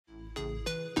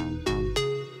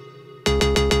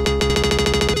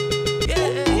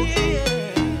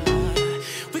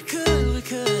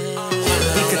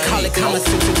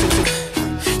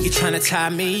tie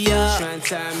me up.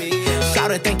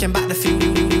 Started thinking about the future.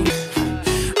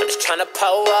 I'm just trying to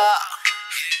pull up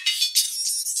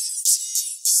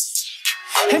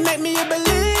and make me a believer.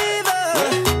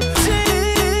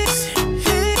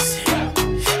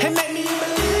 And make me a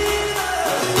believer.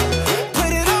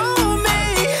 Put it on me.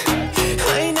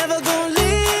 I ain't never gonna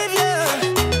leave ya.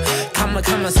 Kama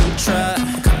Sutra.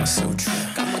 Kama Sutra.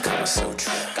 Kama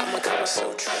Sutra. Kama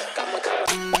Sutra.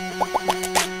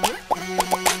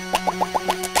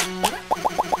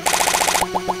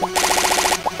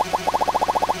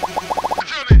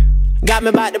 Got me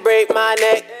about to break my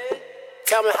neck.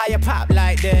 Tell me how you pop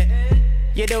like that.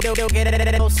 You don't get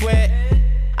it, no sweat.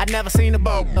 I never seen a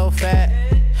boat so fat.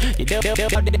 You do in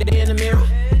the mirror.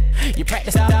 You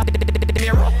practice out the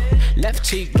mirror. Left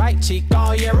cheek, right cheek,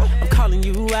 all year. I'm calling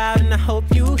you out and I hope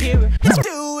you hear it. Let's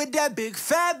do it, that big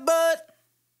fat butt.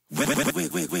 Wiggle, wiggle,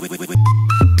 wiggle.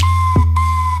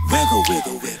 Wiggle,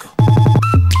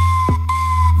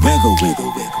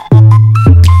 wiggle, wiggle.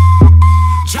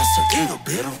 Just a little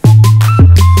bit of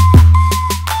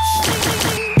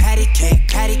patty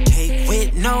cake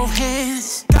with no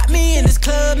hands. Got me in this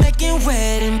club making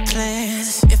wedding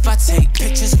plans. If I take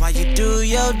pictures while you do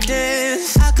your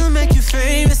dance, I can make you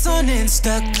famous on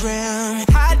Instagram.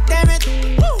 Hot damn it,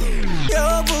 woo.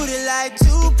 Your booty like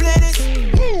 2 planets.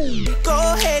 Woo. Go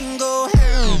ahead and go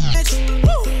ahead, bitch.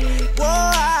 Woo. Whoa,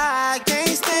 I can't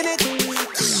stand it.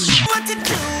 What to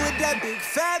do with that big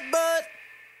fat butt?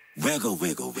 Wiggle,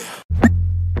 wiggle, wiggle.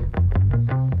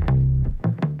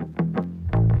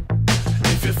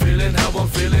 If you're feeling how I'm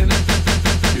feeling,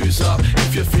 twos up.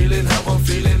 If you're feeling how I'm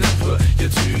feeling, put your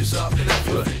twos up.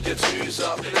 Put your twos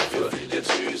up. Put your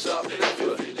twos up.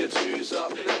 Put your twos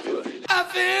up. I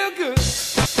feel good.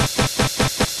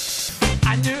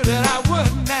 I knew that I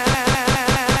would now.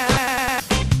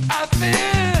 I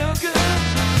feel good.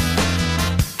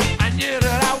 I knew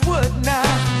that I would now.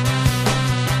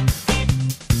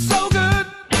 So good.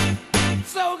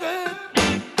 So good.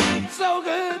 So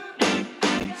good.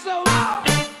 So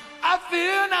I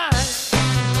feel nice,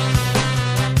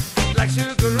 like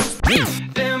sugar.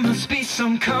 There must be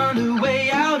some kind of way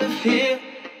out of here,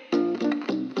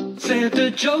 said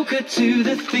the Joker to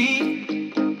the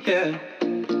thief. Yeah,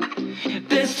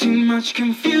 there's too much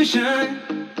confusion.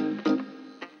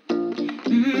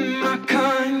 I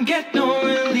can't get no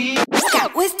relief.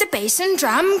 Start with the bass and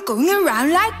drum going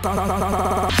around like.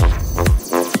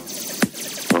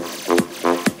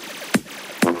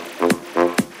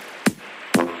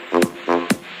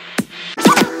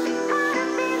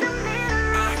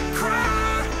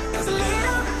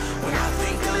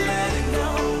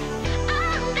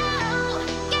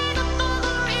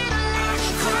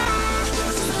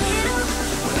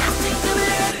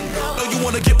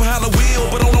 Get behind the wheel,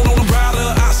 but on the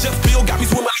rider, I just feel got me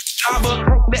swimming like a diver.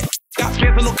 Got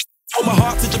scared to look on my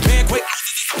heart to Japan, quake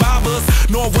survivors.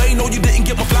 Norway, no, you didn't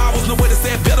get my flowers. No way to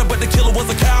say it better, but the killer was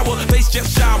a coward. Face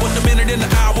just showered, a minute in the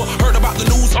hour. Heard about the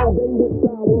news all day with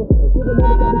sour.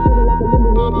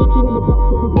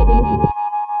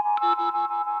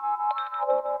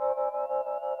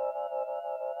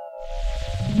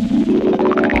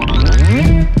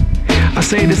 I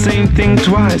say the same thing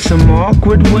twice, I'm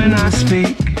awkward when I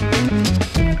speak.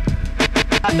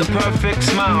 The perfect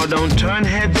smile, don't turn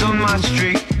heads on my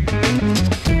street.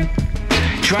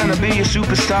 Trying to be a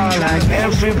superstar like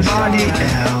everybody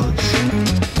else,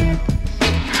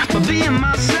 but being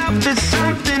myself is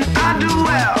something I do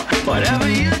well. Whatever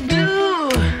you do,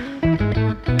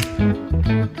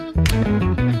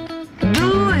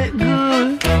 do it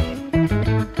good.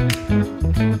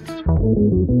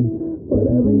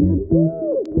 Whatever you do,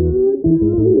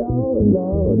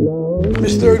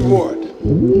 Mr. Ward,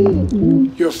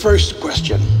 your first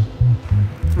question.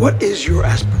 What is your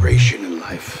aspiration in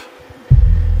life?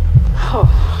 Oh,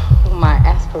 my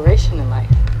aspiration in life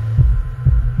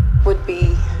would be